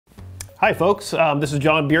Hi folks, this is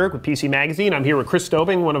John Burek with PC Magazine. I'm here with Chris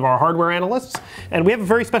Stobing, one of our hardware analysts, and we have a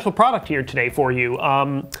very special product here today for you.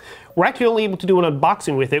 We're actually only able to do an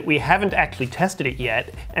unboxing with it. We haven't actually tested it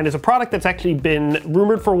yet, and it's a product that's actually been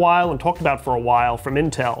rumored for a while and talked about for a while from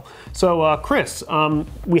Intel. So Chris,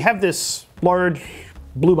 we have this large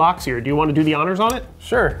blue box here. Do you want to do the honors on it?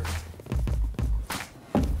 Sure.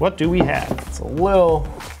 What do we have? It's a little...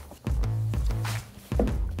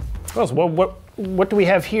 Oh, so what do we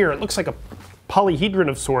have here? It looks like a polyhedron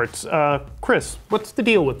of sorts. Chris, what's the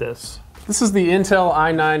deal with this? This is the Intel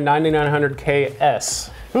i9-9900KS.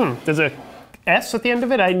 There's a S at the end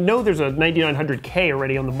of it? I know there's a 9900K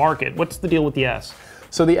already on the market. What's the deal with the S?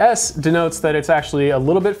 So the S denotes that it's actually a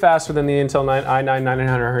little bit faster than the Intel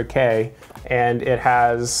i9-9900K, and it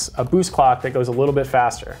has a boost clock that goes a little bit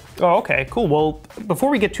faster. Oh, okay, cool. Well, before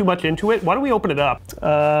we get too much into it, why don't we open it up?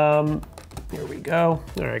 Here we go.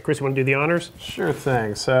 All right, Chris, you want to do the honors? Sure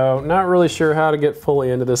thing. So not really sure how to get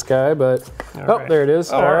fully into this guy, but right. There it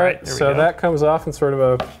is. Oh, all right. So that comes off in sort of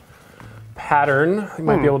a pattern. You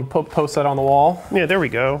might be able to post that on the wall. Yeah, there we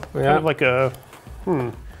go. Yeah. Kind of like a,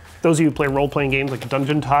 those of you who play role-playing games like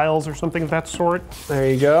dungeon tiles or something of that sort. There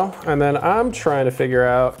you go. And then I'm trying to figure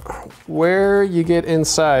out where you get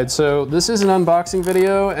inside. So this is an unboxing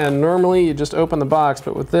video, and normally you just open the box,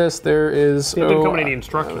 but with this there is... Yeah, didn't come in any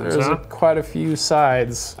instructions, There's quite a few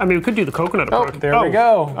sides. I mean, we could do the coconut approach. There we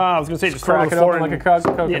go. I was going to say, just crack it open like a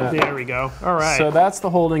coconut. Yeah, there we go. All right. So that's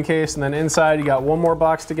the holding case, and then inside you got one more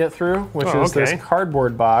box to get through, which is this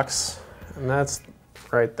cardboard box, and that's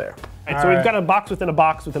right there. All right, so we've got a box within a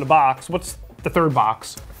box within a box. What's the third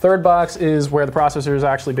box? Third box is where the processor is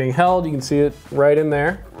actually being held. You can see it right in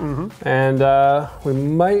there. And we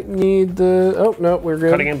might need the, oh, no, we're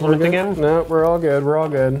good. Cutting implement again? No, we're all good, we're all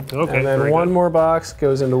good. Okay, and then one more box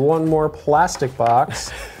goes into one more plastic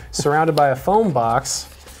box, surrounded by a foam box.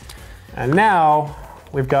 And now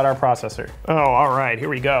we've got our processor. Oh, all right, here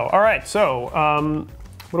we go. All right, so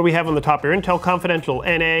what do we have on the top here? Intel Confidential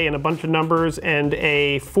NA and a bunch of numbers and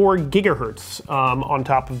a 4 gigahertz on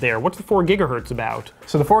top of there. What's the 4 gigahertz about?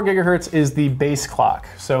 So the 4 gigahertz is the base clock.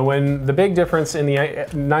 So when the big difference in the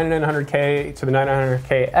 9900K to the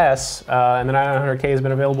 9900KS, and the 9900K has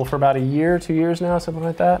been available for about a year, 2 years now, something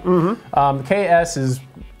like that. The KS is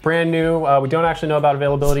brand new. We don't actually know about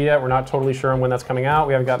availability yet. We're not totally sure on when that's coming out.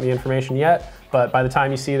 We haven't gotten the information yet. But by the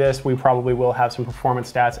time you see this, we probably will have some performance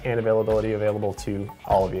stats and availability available to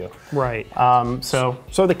all of you. Right. So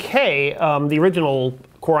the K, the original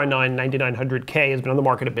Core i9-9900K has been on the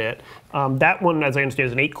market a bit. That one, as I understand,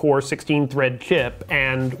 is an 8-core, 16-thread chip.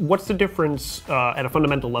 And what's the difference at a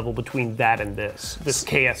fundamental level between that and this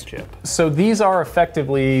KS chip? So these are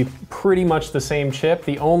effectively pretty much the same chip.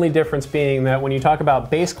 The only difference being that when you talk about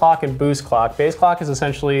base clock and boost clock is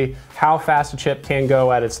essentially how fast a chip can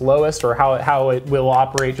go at its lowest, or how it will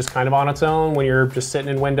operate just kind of on its own. When you're just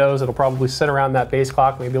sitting in Windows, it'll probably sit around that base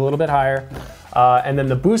clock, maybe a little bit higher. And then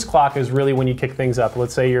the boost clock is really when you kick things up.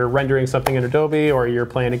 Let's say you're rendering something in Adobe, or you're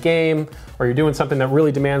playing a game, or you're doing something that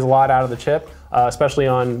really demands a lot out of the chip, especially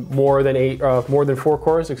on more than 4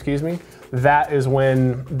 cores, excuse me. That is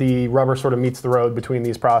when the rubber sort of meets the road between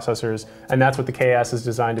these processors, and that's what the KS is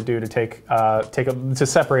designed to do, to to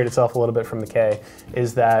separate itself a little bit from the K.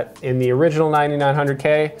 Is that in the original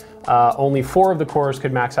 9900K, only 4 of the cores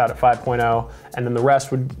could max out at 5.0, and then the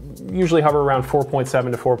rest would usually hover around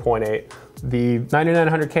 4.7 to 4.8. The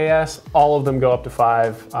 9900KS, all of them go up to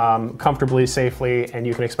 5 comfortably, safely, and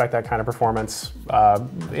you can expect that kind of performance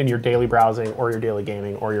in your daily browsing, or your daily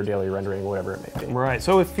gaming, or your daily rendering, whatever it may be. Right,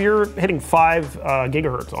 so if you're hitting 5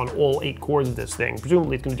 gigahertz on all 8 cores of this thing,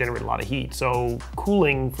 presumably it's going to generate a lot of heat. So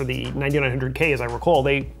cooling for the 9900K, as I recall,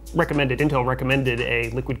 Intel recommended a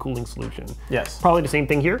liquid cooling solution. Yes. Probably the same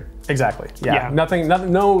thing here? Exactly. Yeah.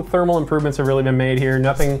 No thermal improvements have really been made here.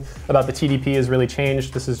 Nothing about the TDP has really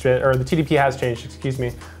changed. The TDP has changed, excuse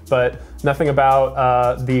me, but nothing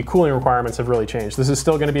about the cooling requirements have really changed. This is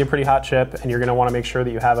still going to be a pretty hot chip, and you're going to want to make sure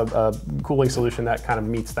that you have a cooling solution that kind of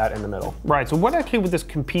meets that in the middle. Right, so what actually would this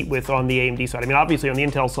compete with on the AMD side? I mean, obviously on the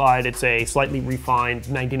Intel side, it's a slightly refined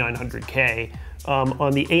 9900K.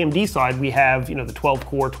 On the AMD side, we have the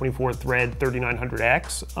 12-core, 24-thread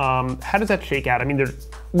 3900X. How does that shake out? I mean,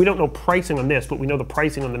 we don't know pricing on this, but we know the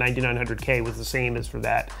pricing on the 9900K was the same as for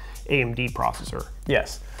that AMD processor.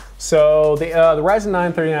 Yes. So the Ryzen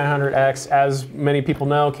 9 3900X, as many people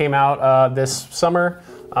know, came out this summer.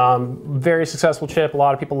 Very successful chip. A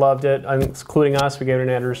lot of people loved it, including us. We gave it an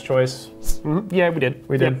editor's choice. Yeah, we did.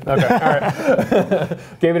 We did. Okay. All right.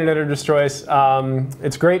 Gave it an editor's choice.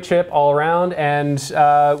 It's a great chip all around, and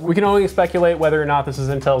we can only speculate whether or not this is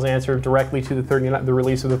Intel's answer directly to the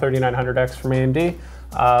release of the 3900X from AMD.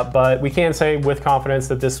 But we can say with confidence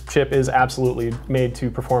that this chip is absolutely made to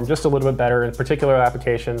perform just a little bit better in particular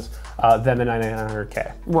applications than the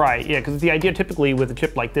 9900K. Right, yeah, because the idea typically with a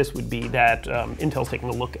chip like this would be that Intel's taking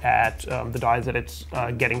a look at the dies that it's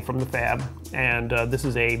getting from the fab, and this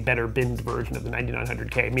is a better binned version of the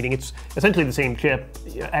 9900K, meaning it's essentially the same chip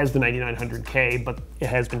as the 9900K, but it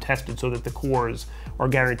has been tested so that the cores are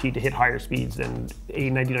guaranteed to hit higher speeds than a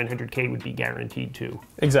 9900K would be guaranteed to.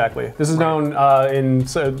 Exactly. This is known in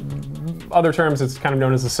other terms, it's kind of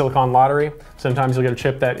known as the silicon lottery. Sometimes you'll get a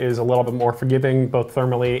chip that is a little bit more forgiving, both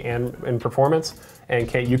thermally and in performance. And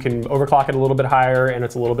you can overclock it a little bit higher, and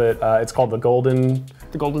it's a little bit, it's called the golden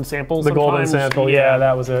sample. The golden sample, yeah,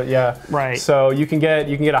 that was it, yeah. Right. So you can get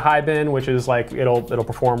a high bin, which is like, it'll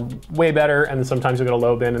perform way better, and then sometimes you'll get a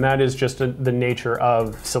low bin, and that is just the nature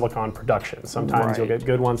of silicon production. Sometimes you'll get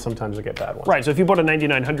good ones, sometimes you'll get bad ones. Right, so if you bought a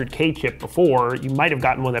 9900K chip before, you might have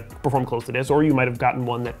gotten one that performed close to this, or you might have gotten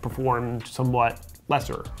one that performed somewhat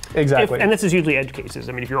lesser. Exactly. And this is usually edge cases.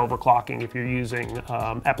 I mean, if you're overclocking, if you're using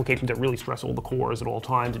applications that really stress all the cores at all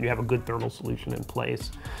times, and you have a good thermal solution in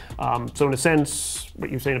place. So in a sense, what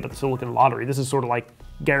you're saying about the silicon lottery, this is sort of like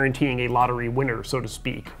guaranteeing a lottery winner, so to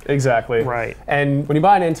speak. Exactly. Right. And when you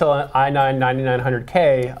buy an Intel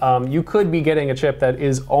i9-9900K, you could be getting a chip that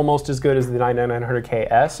is almost as good as the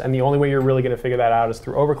i9-9900KS, and the only way you're really going to figure that out is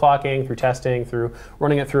through overclocking, through testing, through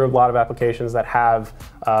running it through a lot of applications that have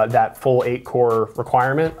that full 8-core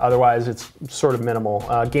requirement. Otherwise, it's sort of minimal.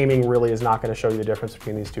 Gaming really is not going to show you the difference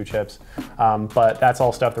between these two chips, but that's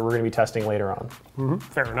all stuff that we're going to be testing later on.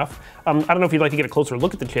 Fair enough. I don't know if you'd like to get a closer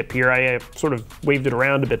look at the chip here. I sort of waved it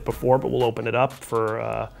around a bit before, but we'll open it up for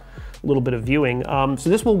a little bit of viewing. So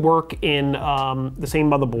this will work in the same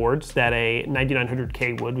motherboards that a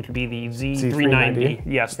 9900K would, which would be the Z390.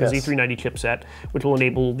 Yes, the Z390 chipset, which will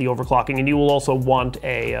enable the overclocking. And you will also want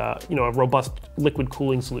a a robust liquid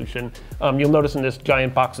cooling solution. You'll notice in this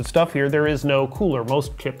giant box of stuff here, there is no cooler.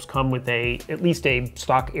 Most chips come with at least a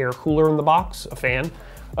stock air cooler in the box, a fan.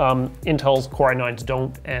 Intel's Core i9s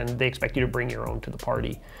don't, and they expect you to bring your own to the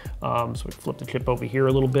party. So we flip the chip over here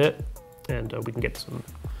a little bit, and we can get some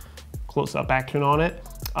close-up action on it.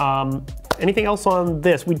 Anything else on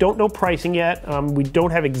this? We don't know pricing yet. We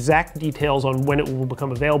don't have exact details on when it will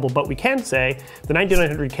become available, but we can say the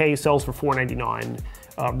 9900K sells for $499.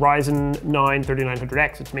 Ryzen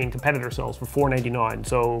 9-3900X, its main competitor, sells for $499.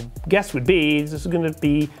 So guess would be this is going to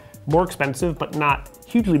be more expensive, but not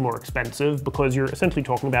hugely more expensive, because you're essentially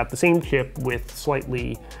talking about the same chip with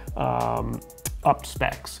slightly upped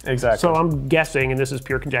specs. Exactly. So I'm guessing, and this is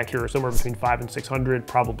pure conjecture, somewhere between $500 and $600,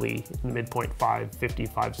 probably in the midpoint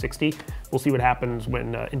 $550, $560. We'll see what happens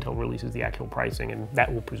when Intel releases the actual pricing, and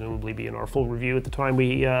that will presumably be in our full review at the time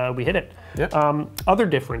we hit it. Yep. Other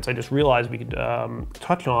difference I just realized we could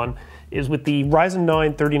touch on is with the Ryzen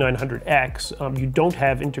 9-3900X, you don't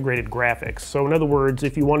have integrated graphics. So in other words,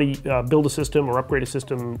 if you want to build a system or upgrade a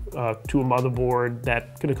system to a motherboard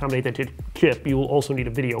that can accommodate that chip, you will also need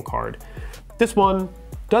a video card. This one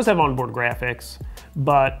does have onboard graphics,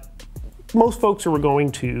 but most folks who are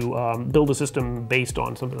going to build a system based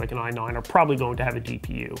on something like an i9 are probably going to have a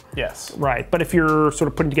GPU. Yes. Right, but if you're sort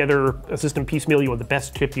of putting together a system piecemeal, you want the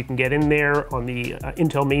best chip you can get in there on the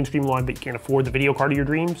Intel mainstream line, but you can't afford the video card of your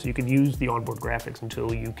dreams, so you could use the onboard graphics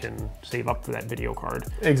until you can save up for that video card.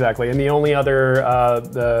 Exactly, and the only other,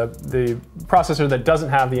 the processor that doesn't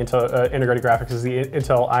have the Intel integrated graphics is the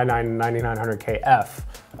Intel i9-9900KF.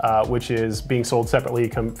 Which is being sold separately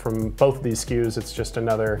from both of these SKUs. It's just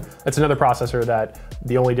another processor that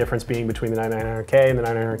the only difference being between the 9900K and the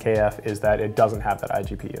 9900KF is that it doesn't have that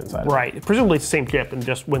iGPU inside of it. Right, presumably it's the same chip, and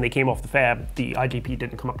just when they came off the fab, the iGPU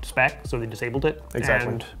didn't come up to spec, so they disabled it.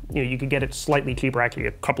 Exactly. And you could get it slightly cheaper. Actually,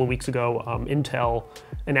 a couple of weeks ago, Intel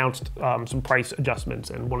announced some price adjustments,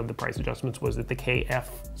 and one of the price adjustments was that the KF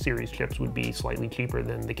series chips would be slightly cheaper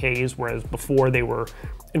than the Ks, whereas before they were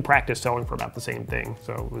in practice selling for about the same thing.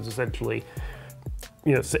 So it was essentially,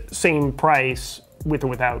 same price with or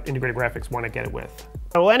without integrated graphics. Why not get it with?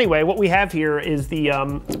 Well, anyway, what we have here is the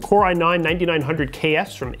Core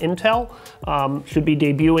i9-9900KS from Intel. Should be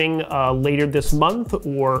debuting later this month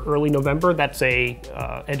or early November. That's a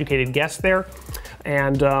educated guess there.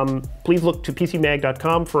 And please look to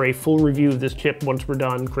PCMag.com for a full review of this chip once we're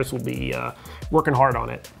done. Chris will be working hard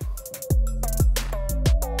on it.